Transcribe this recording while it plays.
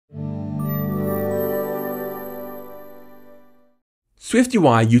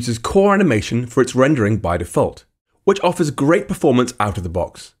SwiftUI uses core animation for its rendering by default, which offers great performance out of the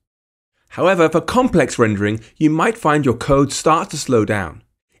box. However, for complex rendering, you might find your code starts to slow down.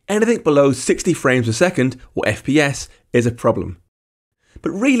 Anything below 60 frames per second, or FPS, is a problem.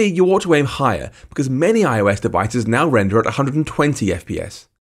 But really, you ought to aim higher, because many iOS devices now render at 120 FPS.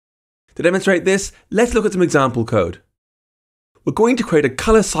 To demonstrate this, let's look at some example code. We're going to create a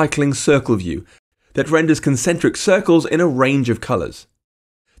color cycling circle view that renders concentric circles in a range of colors.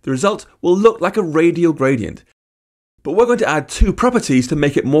 The result will look like a radial gradient, but we're going to add two properties to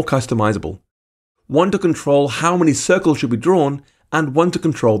make it more customizable. One to control how many circles should be drawn, and one to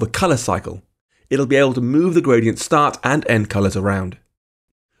control the color cycle. It'll be able to move the gradient start and end colors around.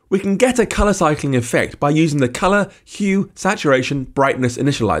 We can get a color cycling effect by using the color, hue, saturation, brightness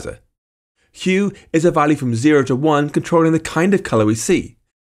initializer. Hue is a value from 0 to 1 controlling the kind of color we see.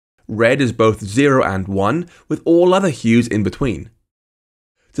 Red is both 0 and 1, with all other hues in between.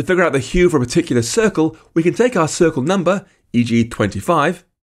 To figure out the hue for a particular circle, we can take our circle number, e.g. 25,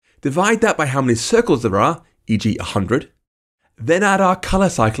 divide that by how many circles there are, e.g. 100, then add our color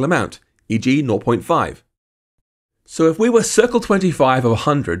cycle amount, e.g. 0.5. So if we were circle 25 of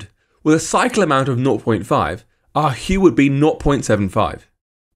 100, with a cycle amount of 0.5, our hue would be 0.75.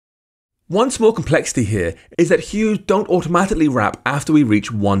 One small complexity here is that hues don't automatically wrap after we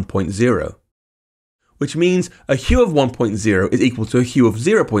reach 1.0, which means a hue of 1.0 is equal to a hue of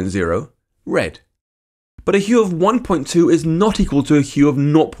 0.0, red. But a hue of 1.2 is not equal to a hue of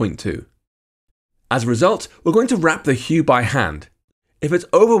 0.2. As a result, we're going to wrap the hue by hand. If it's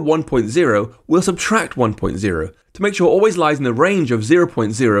over 1.0, we'll subtract 1.0 to make sure it always lies in the range of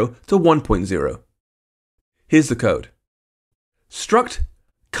 0.0 to 1.0. Here's the code. Struct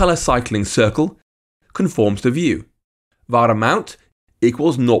color cycling circle conforms to view. Var amount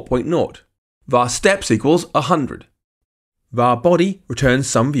equals 0.0. Var steps equals 100. Var body returns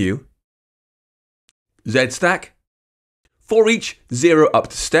some view. zstack for each 0 up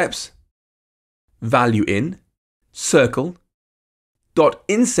to steps. Value in circle dot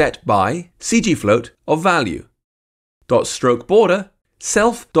inset by cgfloat of value. Dot stroke border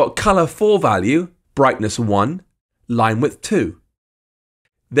self dot color for value brightness 1 line width 2.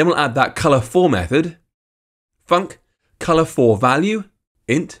 Then we'll add that color for method, func color for value,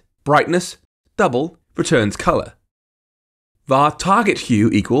 int, brightness, double, returns color. Var target hue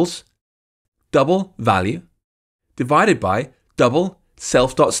equals double value divided by double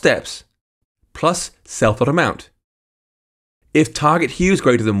self.steps plus self.amount. If target hue is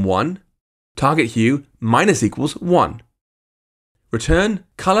greater than 1, target hue minus equals 1. Return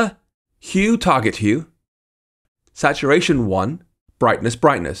color, hue target hue, saturation 1, brightness,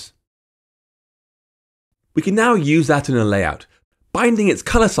 brightness. We can now use that in a layout, binding its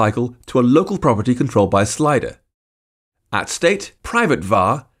color cycle to a local property controlled by a slider. At state, private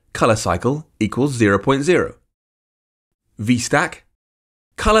var, color cycle equals 0.0. vstack,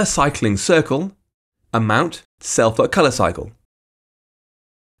 color cycling circle, amount, self.colorCycle.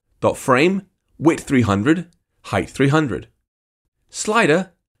 .frame, width 300, height 300.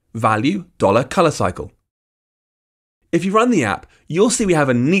 Slider, value, $colorCycle. If you run the app, you'll see we have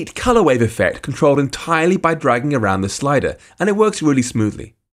a neat color wave effect controlled entirely by dragging around the slider, and it works really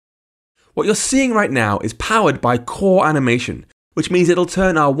smoothly. What you're seeing right now is powered by core animation, which means it'll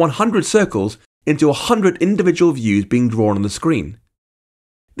turn our 100 circles into 100 individual views being drawn on the screen.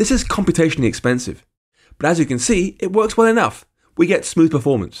 This is computationally expensive, but as you can see, it works well enough. We get smooth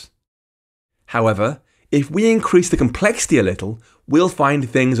performance. However, if we increase the complexity a little, we'll find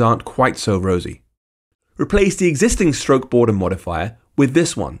things aren't quite so rosy. Replace the existing stroke border modifier with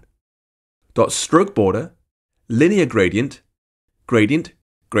this one. .stroke border, linear gradient, gradient,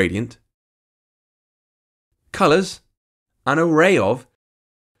 gradient, colors, an array of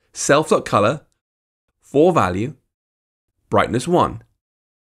self.color, for value, brightness 1,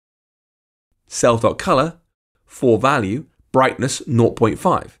 self.color, for value, brightness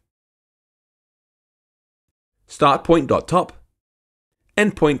 0.5, start point.top,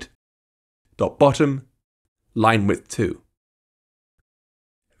 end point.bottom, line width 2.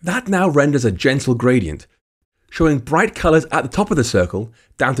 That now renders a gentle gradient, showing bright colors at the top of the circle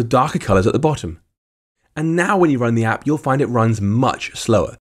down to darker colors at the bottom. And now when you run the app, you'll find it runs much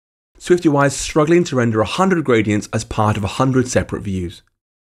slower. SwiftUI is struggling to render 100 gradients as part of 100 separate views.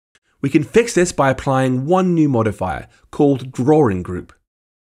 We can fix this by applying one new modifier called drawingGroup.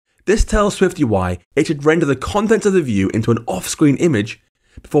 This tells SwiftUI it should render the contents of the view into an off-screen image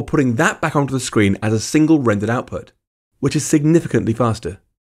before putting that back onto the screen as a single rendered output, which is significantly faster.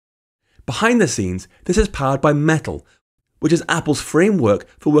 Behind the scenes, this is powered by Metal, which is Apple's framework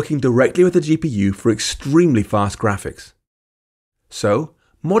for working directly with the GPU for extremely fast graphics. So,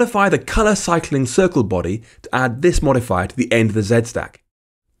 modify the color cycling circle body to add this modifier to the end of the Z stack,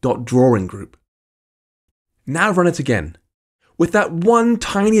 .drawingGroup. Now run it again. With that one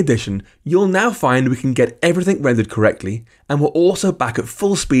tiny addition, you'll now find we can get everything rendered correctly, and we're also back at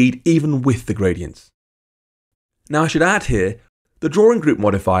full speed even with the gradients. Now I should add here, the drawingGroup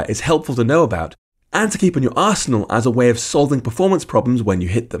modifier is helpful to know about and to keep in your arsenal as a way of solving performance problems when you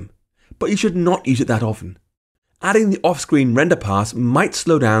hit them, but you should not use it that often. Adding the off-screen render pass might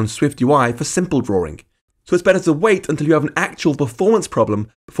slow down SwiftUI for simple drawing, so it's better to wait until you have an actual performance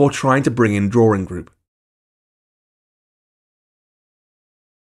problem before trying to bring in drawingGroup.